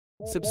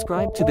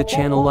Subscribe to the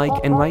channel, like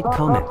and write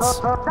comments.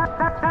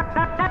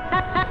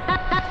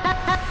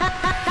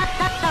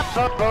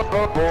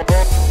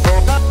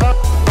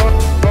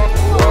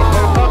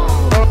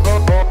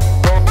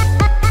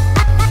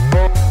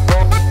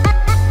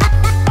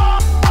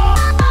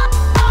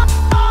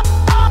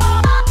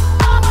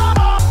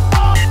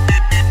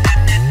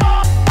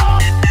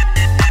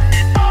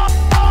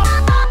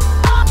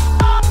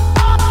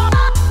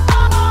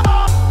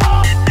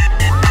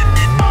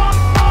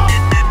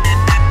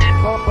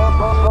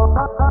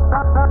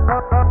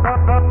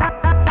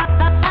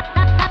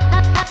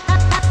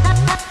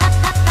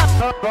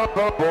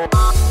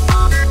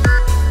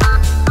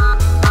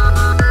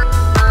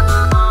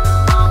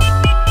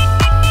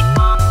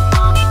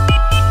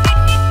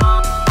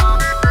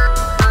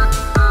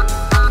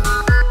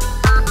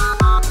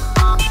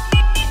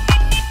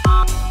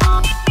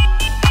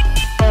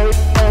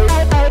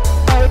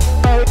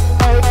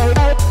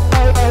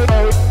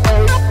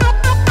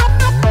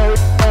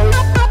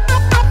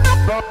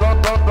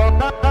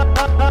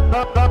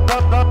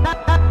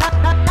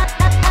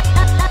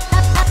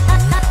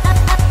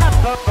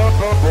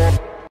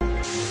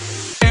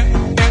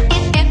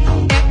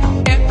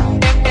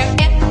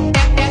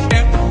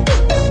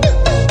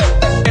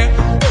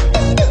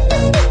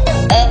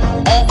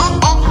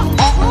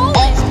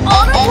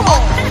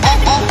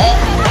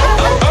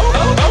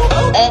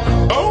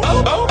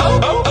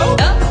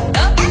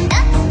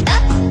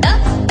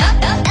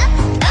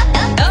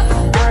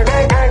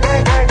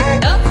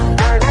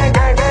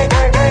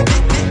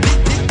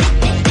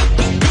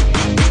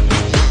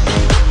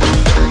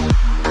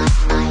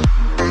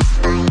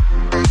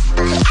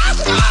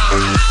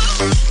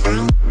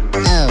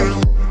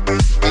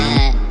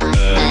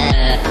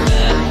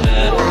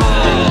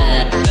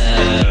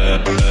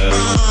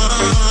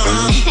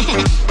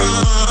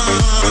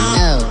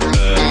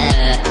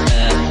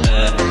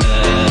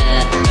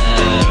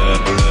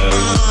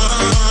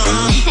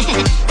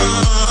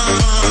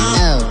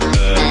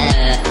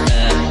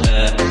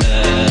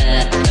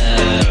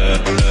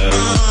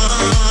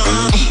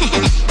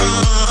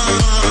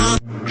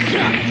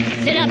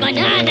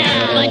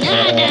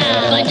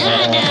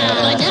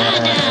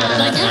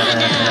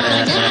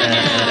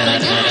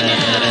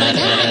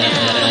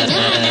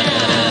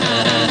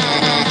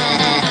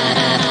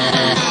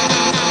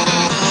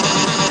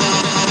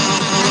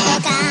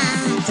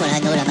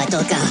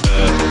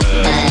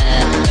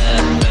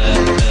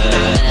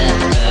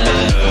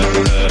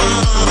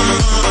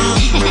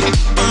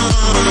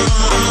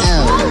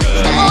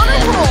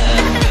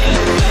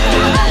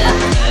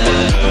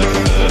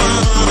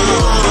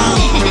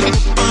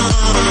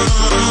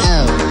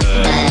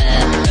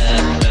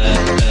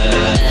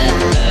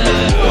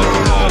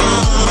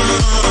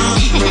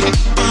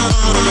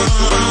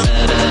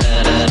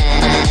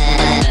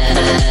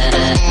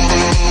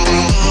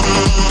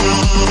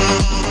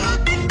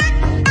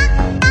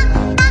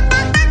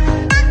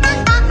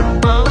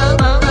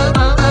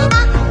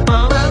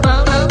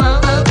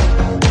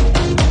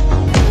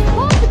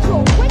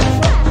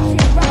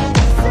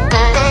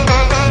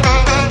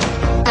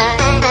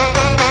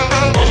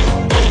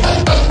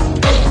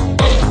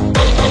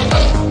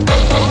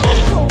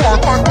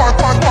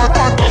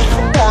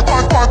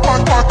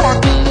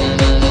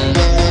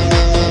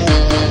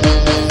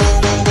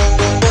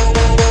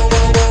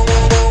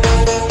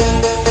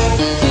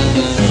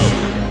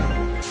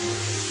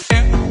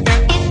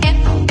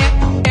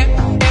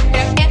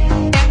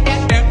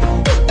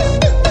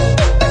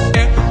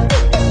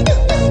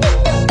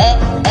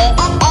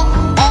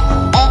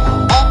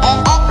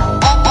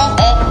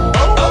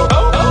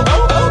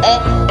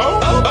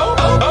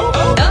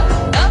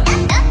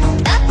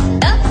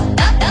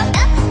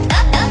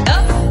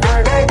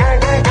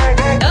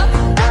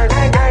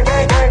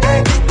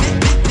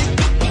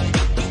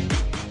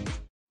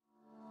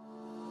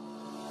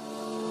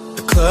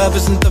 Club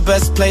isn't the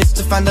best place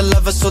to find a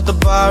lover, so the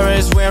bar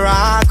is where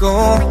I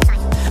go.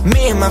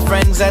 Me and my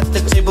friends at the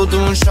table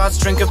doing shots,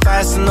 drinking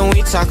fast, and then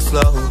we talk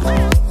slow.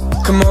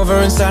 Come over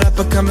and start up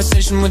a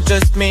conversation with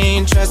just me,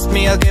 and trust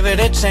me, I'll give it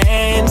a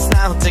chance.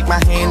 Now take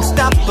my hand,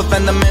 stop,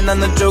 and the man on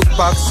the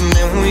jukebox, and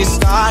then we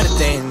started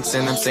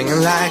dancing. I'm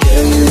singing like,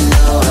 girl, you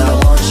know I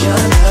want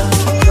your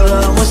love. Your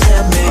love was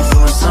handmade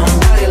for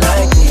somebody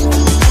like me.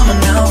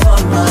 Coming now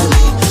on my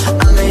lead,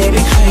 I may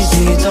be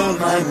crazy, don't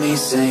mind me.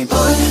 Say,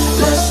 boy,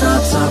 let's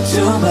not talk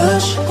too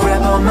much.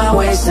 Grab on my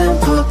waist and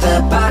put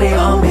that body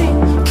on me.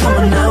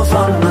 Coming now,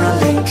 follow my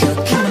lead.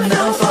 Coming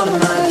now, follow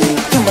my lead.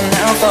 Coming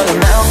now, follow,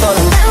 now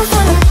follow.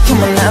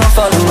 Come on now,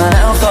 follow my,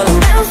 now follow.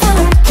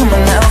 Come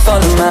on now,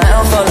 follow my,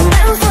 now follow.